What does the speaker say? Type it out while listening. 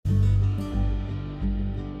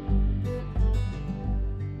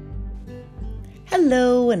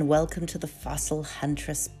Hello and welcome to the Fossil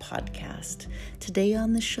Huntress podcast. Today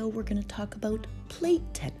on the show we're going to talk about plate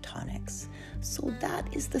tectonics. So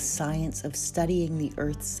that is the science of studying the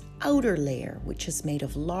Earth's outer layer, which is made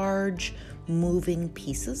of large moving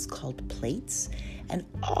pieces called plates, and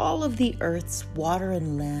all of the Earth's water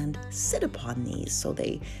and land sit upon these. So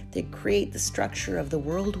they create the structure of the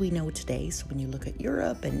world we know today. So when you look at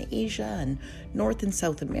Europe and Asia and North and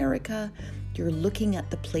South America, you're looking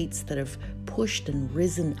at the plates that have pushed and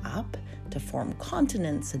risen up to form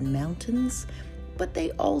continents and mountains, but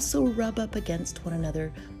they also rub up against one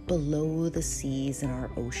another below the seas and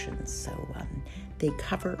our oceans. So they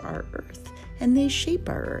cover our Earth and they shape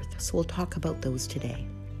our Earth. So we'll talk about those today.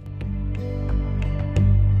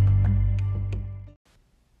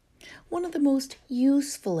 One of the most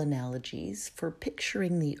useful analogies for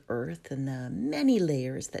picturing the Earth and the many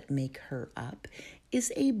layers that make her up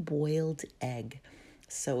is a boiled egg.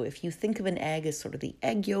 So if you think of an egg as sort of the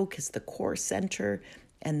egg yolk as the core center,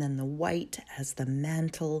 and then the white as the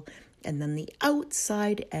mantle, and then the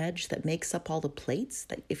outside edge that makes up all the plates,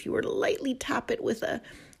 that if you were to lightly tap it with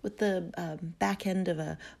the back end of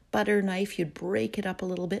a butter knife, you'd break it up a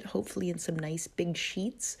little bit, hopefully in some nice big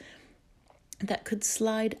sheets that could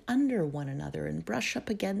slide under one another and brush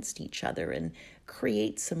up against each other and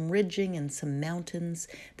create some ridging and some mountains.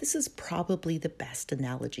 This is probably the best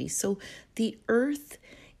analogy. So the Earth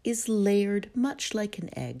is layered much like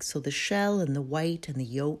an egg. So the shell and the white and the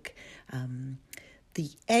yolk,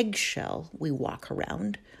 the eggshell we walk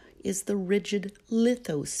around is the rigid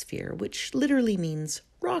lithosphere, which literally means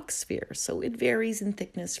rock sphere. So it varies in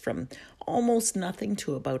thickness from almost nothing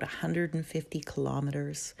to about 150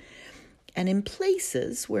 kilometers. And in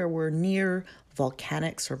places where we're near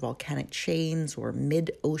volcanics or volcanic chains or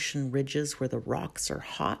mid-ocean ridges where the rocks are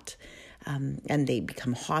hot and they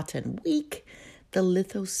become hot and weak, the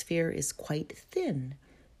lithosphere is quite thin.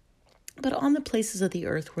 But on the places of the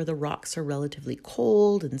Earth where the rocks are relatively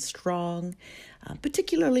cold and strong,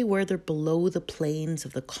 particularly where they're below the plains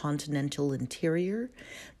of the continental interior,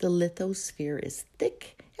 the lithosphere is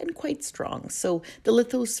thick and quite strong. So the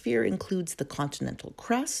lithosphere includes the continental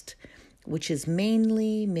crust, which is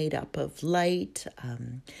mainly made up of light,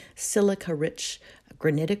 silica-rich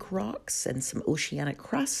granitic rocks and some oceanic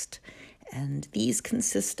crust. And these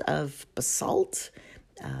consist of basalt,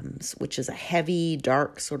 which is a heavy,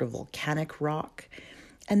 dark sort of volcanic rock.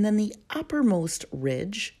 And then the uppermost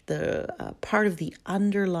ridge, the part of the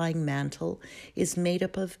underlying mantle, is made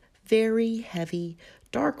up of very heavy,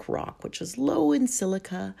 dark rock, which is low in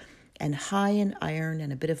silica and high in iron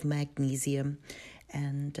and a bit of magnesium.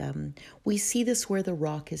 And we see this where the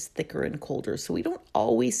rock is thicker and colder. So we don't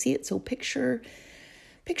always see it. So picture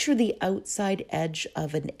the outside edge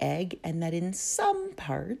of an egg, and that in some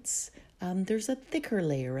parts there's a thicker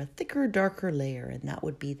layer, a thicker, darker layer, and that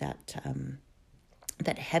would be that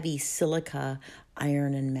heavy silica,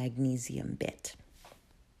 iron, and magnesium bit.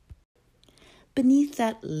 Beneath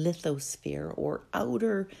that lithosphere or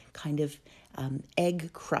outer kind of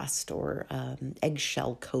egg crust or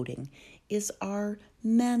eggshell coating is our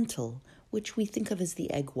mantle, which we think of as the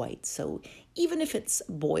egg white. So even if it's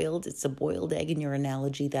boiled, it's a boiled egg in your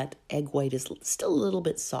analogy, that egg white is still a little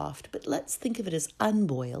bit soft, but let's think of it as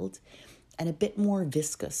unboiled and a bit more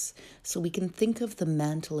viscous. So we can think of the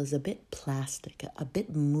mantle as a bit plastic, a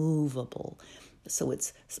bit movable. So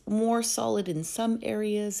it's more solid in some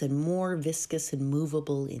areas and more viscous and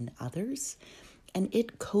movable in others. And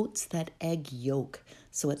it coats that egg yolk.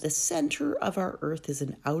 So at the center of our Earth is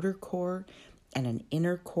an outer core and an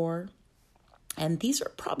inner core. And these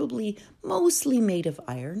are probably mostly made of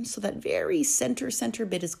iron. So that very center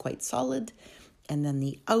bit is quite solid. And then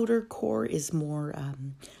the outer core is more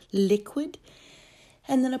liquid.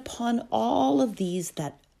 And then upon all of these,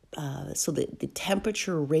 so the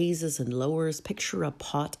temperature raises and lowers. Picture a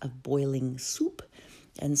pot of boiling soup.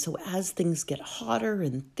 And so as things get hotter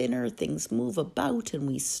and thinner, things move about and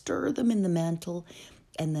we stir them in the mantle.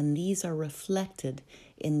 And then these are reflected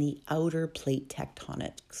in the outer plate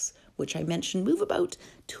tectonics, which I mentioned move about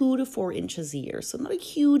 2 to 4 inches a year. So not a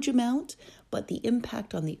huge amount, but the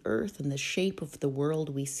impact on the Earth and the shape of the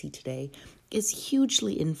world we see today is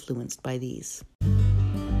hugely influenced by these.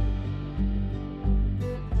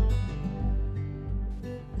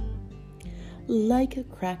 Like a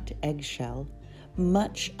cracked eggshell,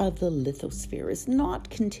 much of the lithosphere is not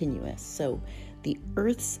continuous. So the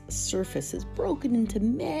Earth's surface is broken into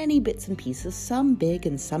many bits and pieces, some big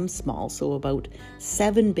and some small, so about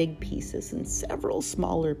 7 big pieces and several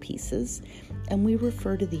smaller pieces, and we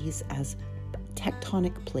refer to these as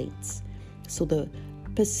tectonic plates. So the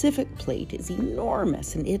Pacific plate is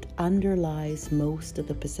enormous and it underlies most of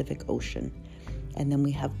the Pacific Ocean. And then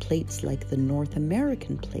we have plates like the North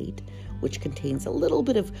American plate, which contains a little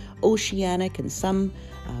bit of oceanic and some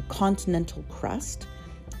continental crust.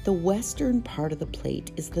 The western part of the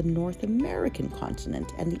plate is the North American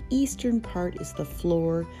continent, and the eastern part is the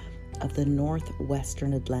floor of the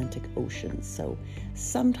northwestern Atlantic Ocean. So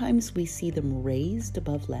sometimes we see them raised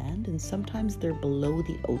above land, and sometimes they're below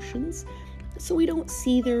the oceans. So we don't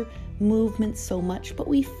see their movement so much, but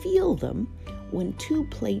we feel them when two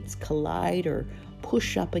plates collide or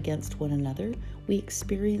push up against one another. We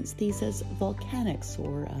experience these as volcanics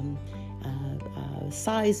or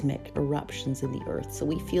seismic eruptions in the earth. So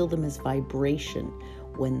we feel them as vibration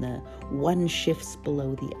when the one shifts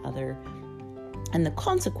below the other. And the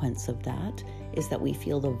consequence of that is that we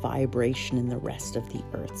feel the vibration in the rest of the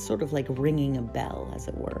earth, sort of like ringing a bell, as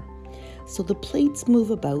it were. So the plates move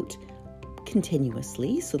about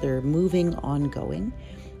continuously, so they're moving ongoing.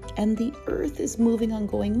 And the earth is moving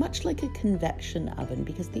ongoing, much like a convection oven,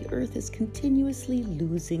 because the earth is continuously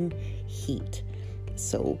losing heat.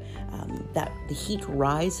 So that the heat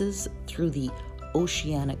rises through the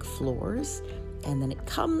oceanic floors, and then it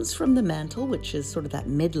comes from the mantle, which is sort of that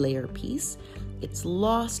mid-layer piece. It's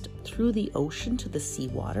lost through the ocean to the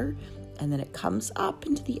seawater, and then it comes up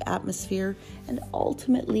into the atmosphere, and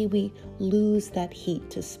ultimately we lose that heat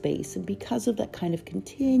to space. And because of that kind of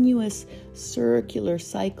continuous circular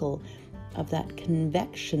cycle of that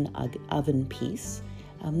convection oven piece,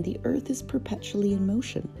 the earth is perpetually in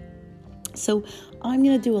motion. So I'm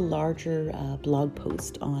going to do a larger blog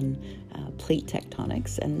post on plate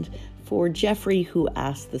tectonics. And for Jeffrey, who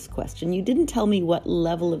asked this question, you didn't tell me what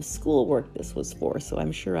level of schoolwork this was for, so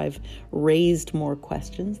I'm sure I've raised more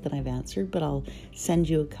questions than I've answered, but I'll send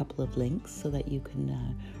you a couple of links so that you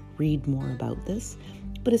can read more about this.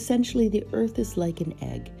 But essentially, the earth is like an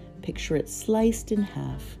egg. Picture it sliced in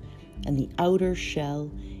half, and the outer shell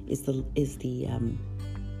is the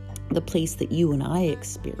place that you and I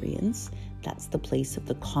experience. That's the place of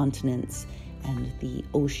the continents and the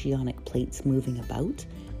oceanic plates moving about.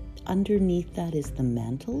 Underneath that is the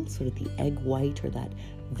mantle, sort of the egg white or that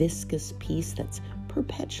viscous piece that's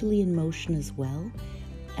perpetually in motion as well.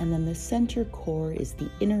 And then the center core is the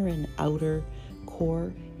inner and outer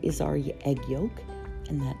core is our egg yolk.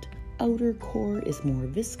 And that outer core is more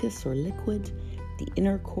viscous or liquid. The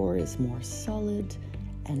inner core is more solid.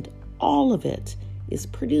 And all of it is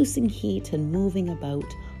producing heat and moving about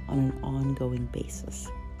on an ongoing basis.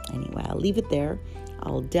 Anyway, I'll leave it there.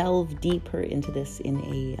 I'll delve deeper into this in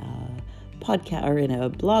a podcast or in a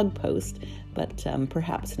blog post, but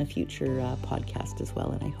perhaps in a future podcast as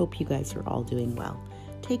well. And I hope you guys are all doing well.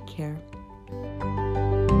 Take care.